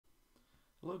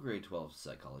Hello, grade 12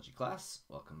 psychology class.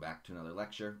 Welcome back to another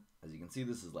lecture. As you can see,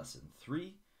 this is lesson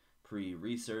 3,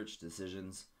 pre-research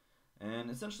decisions.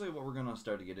 And essentially what we're going to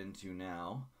start to get into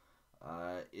now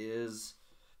is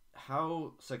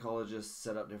how psychologists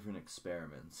set up different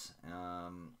experiments.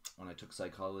 When I took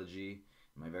psychology,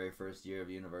 my very first year of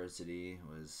university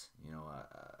was,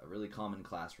 a really common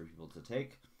class for people to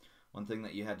take. One thing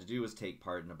that you had to do was take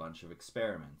part in a bunch of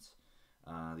experiments.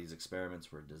 These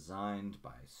experiments were designed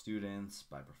by students,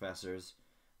 by professors,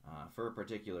 for a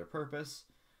particular purpose,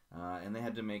 and they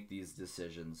had to make these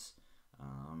decisions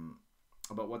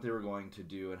about what they were going to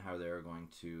do and how they were going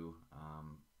to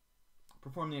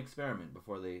perform the experiment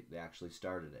before they actually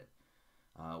started it.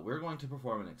 We're going to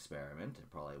perform an experiment.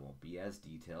 It probably won't be as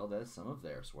detailed as some of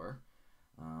theirs were,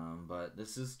 but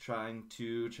this is trying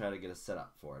to get a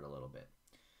setup for it a little bit.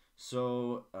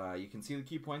 So you can see the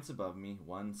key points above me: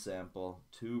 1 sample,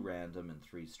 2 random, and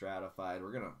 3 stratified.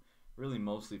 We're going to really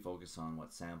mostly focus on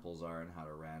what samples are and how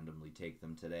to randomly take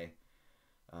them today.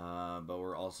 But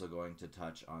we're also going to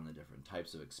touch on the different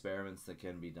types of experiments that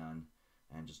can be done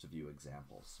and just a few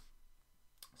examples.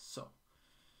 So,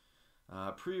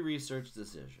 pre-research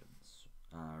decisions.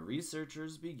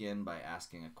 Researchers begin by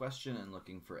asking a question and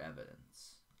looking for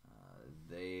evidence.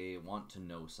 They want to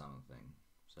know something.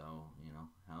 So,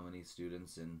 how many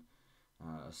students in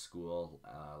a school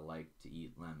like to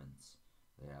eat lemons?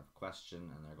 They have a question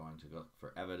and they're going to look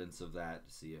for evidence of that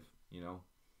to see if,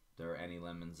 there are any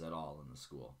lemons at all in the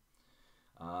school.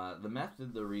 The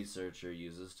method the researcher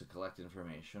uses to collect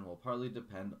information will partly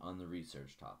depend on the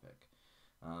research topic.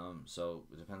 So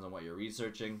it depends on what you're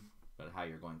researching, but how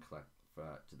you're going to collect,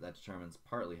 that determines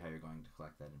partly how you're going to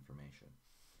collect that information.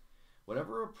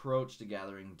 Whatever approach to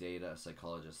gathering data a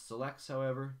psychologist selects,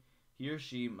 however, he or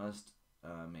she must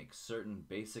make certain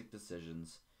basic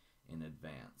decisions in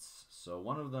advance. So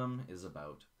one of them is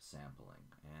about sampling.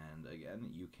 And again,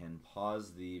 you can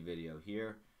pause the video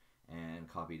here and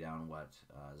copy down what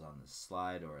is on this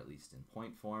slide, or at least in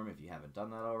point form if you haven't done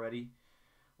that already.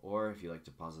 Or if you like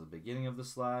to pause at the beginning of the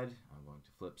slide, I'm going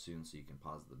to flip soon so you can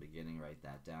pause at the beginning, write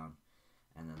that down,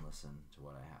 and then listen to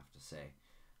what I have to say.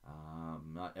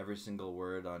 Not every single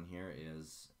word on here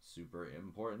is super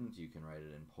important. You can write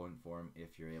it in point form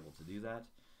if you're able to do that,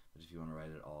 but if you want to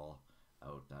write it all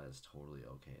out, that is totally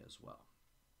okay as well.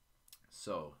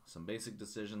 So, some basic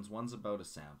decisions. One's about a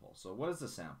sample. So what is a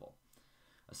sample?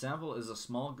 A sample is a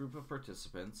small group of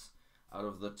participants out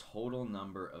of the total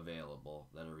number available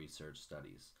that a research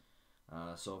studies.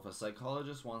 So if a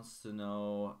psychologist wants to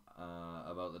know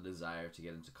about the desire to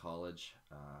get into college,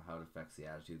 how it affects the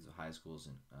attitudes of high schools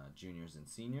and juniors and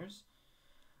seniors,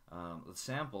 the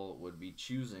sample would be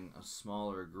choosing a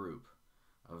smaller group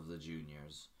of the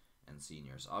juniors and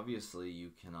seniors. Obviously,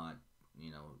 you cannot,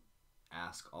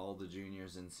 ask all the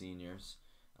juniors and seniors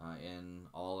in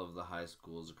all of the high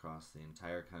schools across the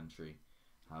entire country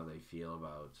how they feel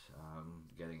about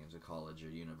getting into college or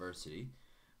university.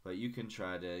 But you can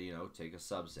try to, take a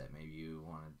subset. Maybe you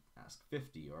want to ask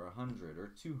 50 or 100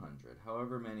 or 200,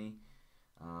 however many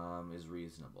is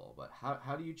reasonable. But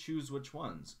how do you choose which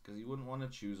ones? Because you wouldn't want to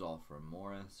choose all from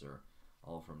Morris or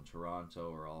all from Toronto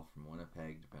or all from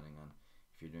Winnipeg, depending on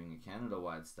if you're doing a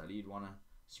Canada-wide study. You'd want to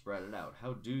spread it out.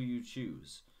 How do you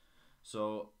choose?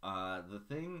 So the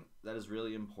thing that is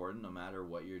really important, no matter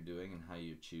what you're doing and how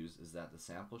you choose, is that the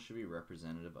sample should be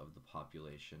representative of the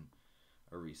population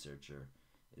a researcher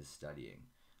is studying.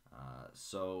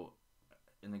 So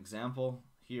an example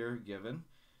here given,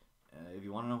 if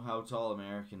you want to know how tall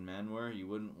American men were, you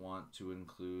wouldn't want to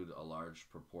include a large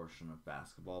proportion of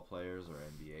basketball players or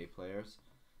NBA players,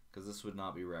 because this would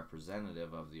not be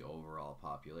representative of the overall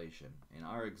population. In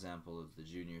our example of the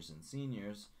juniors and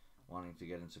seniors wanting to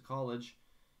get into college,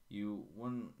 you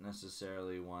wouldn't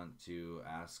necessarily want to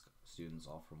ask students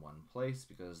all from one place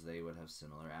because they would have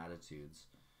similar attitudes.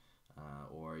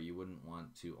 Or you wouldn't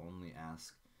want to only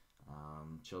ask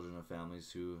children of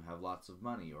families who have lots of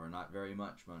money or not very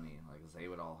much money, like they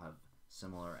would all have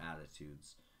similar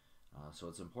attitudes. So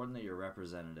it's important that you're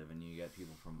representative and you get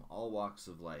people from all walks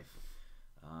of life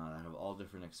that have all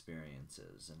different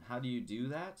experiences. And how do you do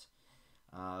that?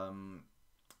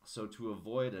 So to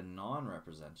avoid a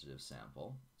non-representative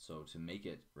sample, so to make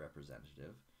it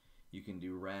representative, you can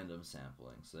do random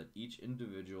sampling so that each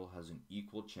individual has an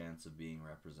equal chance of being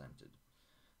represented.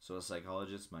 So a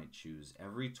psychologist might choose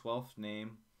every 20th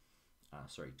name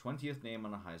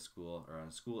on a high school or on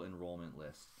a school enrollment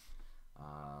list.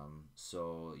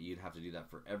 So you'd have to do that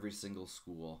for every single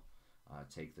school.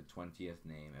 Take the 20th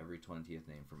name, every 20th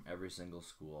name from every single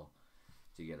school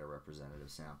to get a representative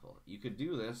sample. You could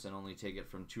do this and only take it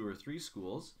from 2 or 3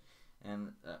 schools,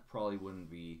 and that probably wouldn't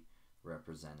be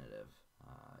representative.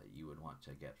 You would want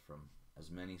to get from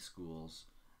as many schools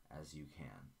as you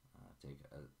can.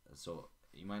 So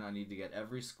you might not need to get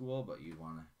every school, but you'd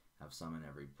want to have some in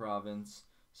every province,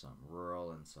 some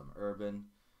rural and some urban.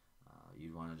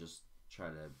 You'd want to just try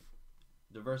to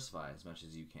diversify as much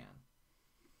as you can.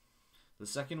 The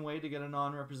second way to get a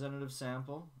non-representative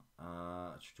sample,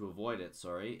 to avoid it,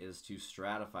 is to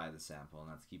stratify the sample,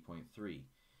 and that's key point 3.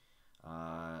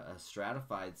 A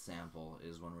stratified sample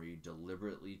is one where you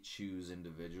deliberately choose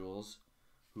individuals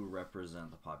who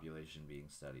represent the population being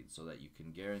studied so that you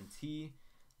can guarantee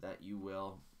that you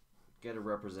will get a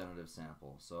representative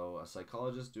sample. So a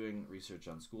psychologist doing research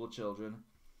on school children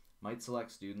might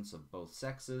select students of both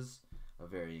sexes,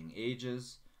 of varying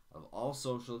ages, of all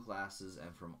social classes,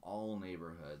 and from all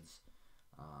neighborhoods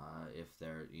if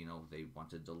they want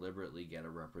to deliberately get a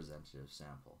representative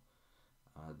sample.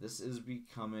 This is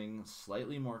becoming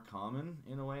slightly more common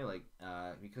in a way,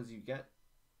 because you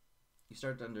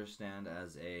start to understand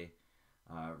as a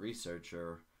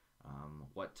researcher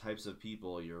what types of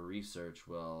people your research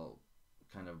will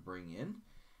kind of bring in.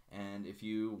 And if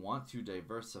you want to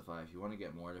diversify, if you want to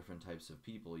get more different types of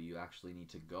people, you actually need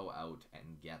to go out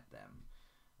and get them.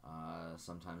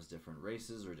 Sometimes different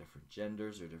races or different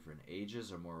genders or different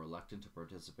ages are more reluctant to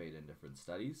participate in different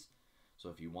studies. So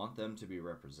if you want them to be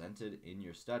represented in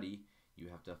your study, you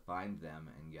have to find them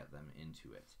and get them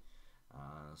into it.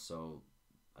 So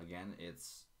again,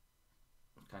 it's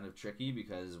kind of tricky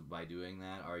because by doing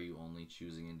that, are you only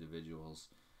choosing individuals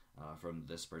from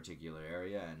this particular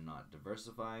area and not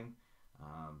diversifying?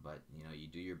 But you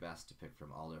do your best to pick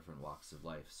from all different walks of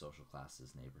life, social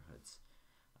classes, neighborhoods,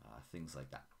 things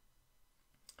like that.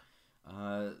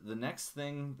 The next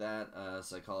thing that a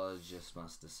psychologist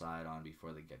must decide on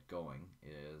before they get going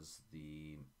is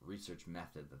the research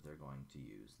method that they're going to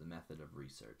use, the method of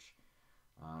research.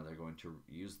 They're going to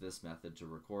use this method to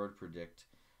record, predict,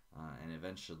 and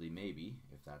eventually, maybe,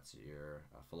 if that's your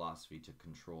philosophy, to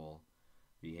control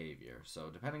behavior. So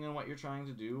depending on what you're trying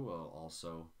to do will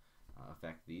also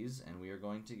affect these, and we are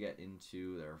going to get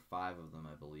into, there are 5 of them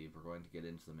I believe, we're going to get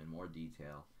into them in more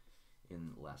detail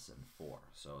in lesson 4.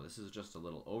 So this is just a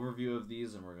little overview of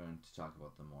these, and we're going to talk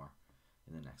about them more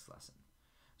in the next lesson.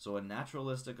 So a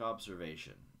naturalistic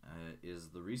observation is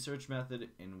the research method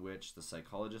in which the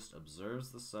psychologist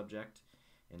observes the subject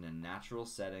in a natural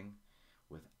setting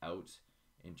without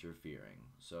interfering.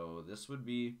 So this would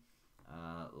be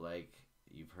like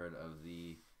you've heard of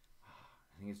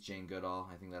I think it's Jane Goodall,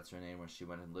 I think that's her name, where she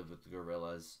went and lived with the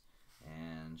gorillas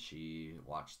and she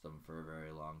watched them for a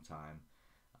very long time.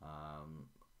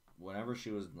 Whenever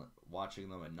she was watching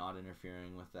them and not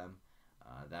interfering with them,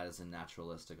 that is a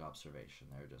naturalistic observation.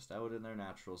 They're just out in their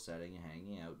natural setting,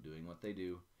 hanging out, doing what they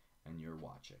do, and you're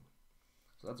watching.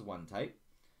 So that's one type.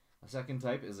 A second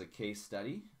type is a case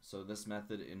study. So this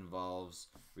method involves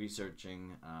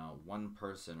researching one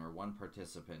person or one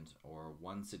participant or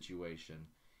one situation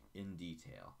in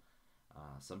detail.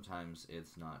 Sometimes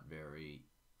it's not very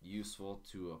useful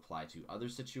to apply to other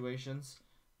situations,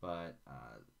 but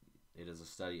it is a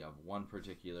study of one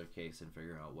particular case and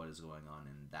figuring out what is going on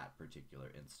in that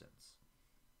particular instance.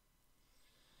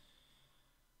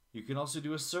 You can also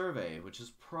do a survey, which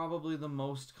is probably the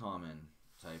most common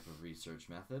type of research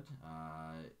method.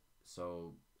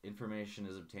 So information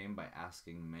is obtained by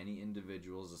asking many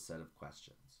individuals a set of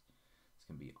questions. This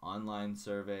can be online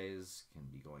surveys, can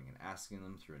be going and asking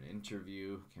them through an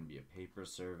interview, can be a paper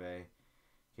survey,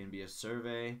 can be a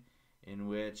survey in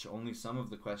which only some of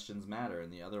the questions matter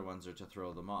and the other ones are to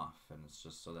throw them off, and it's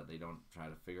just so that they don't try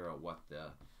to figure out what the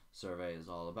survey is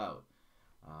all about.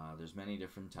 There's many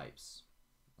different types.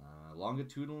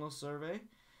 Longitudinal survey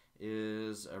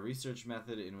is a research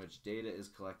method in which data is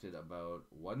collected about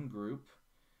one group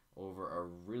over a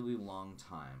really long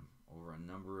time, over a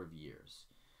number of years.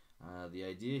 The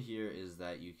idea here is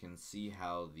that you can see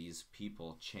how these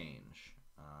people change,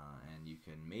 and you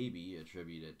can maybe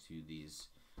attribute it to these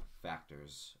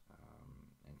factors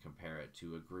and compare it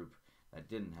to a group that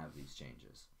didn't have these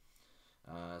changes.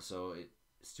 So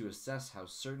it's to assess how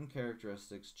certain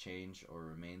characteristics change or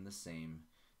remain the same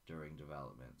during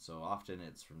development. So often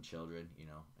it's from children,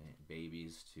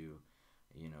 babies to,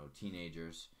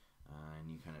 teenagers,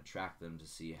 and you kind of track them to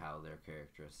see how their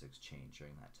characteristics change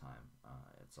during that time.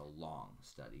 It's a long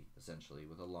study, essentially,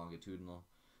 with a longitudinal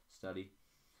study.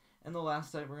 And the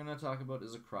last type we're going to talk about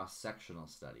is a cross-sectional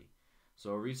study.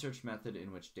 So a research method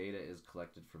in which data is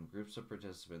collected from groups of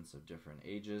participants of different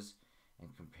ages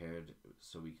and compared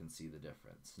so we can see the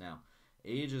difference. Now,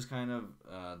 age is kind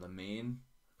of the main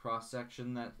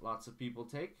cross-section that lots of people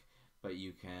take, but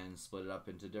you can split it up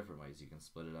into different ways. You can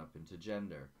split it up into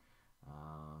gender,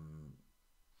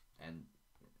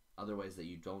 other ways that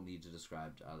you don't need to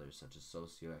describe to others, such as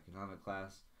socioeconomic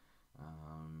class,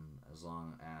 as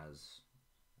long as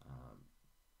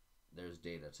there's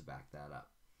data to back that up.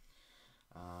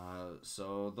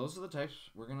 So those are the types.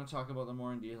 We're going to talk about them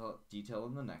more in detail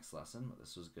in the next lesson, but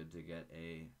this was good to get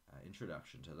a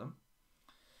introduction to them.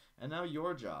 And now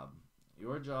your job.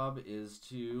 Your job is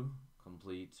to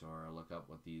complete or look up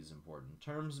what these important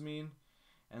terms mean,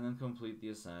 and then complete the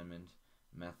assignment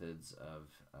methods of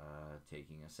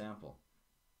taking a sample.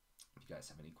 If you guys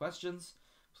have any questions,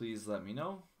 please let me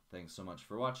know. Thanks so much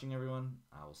for watching, everyone.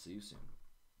 I will see you soon.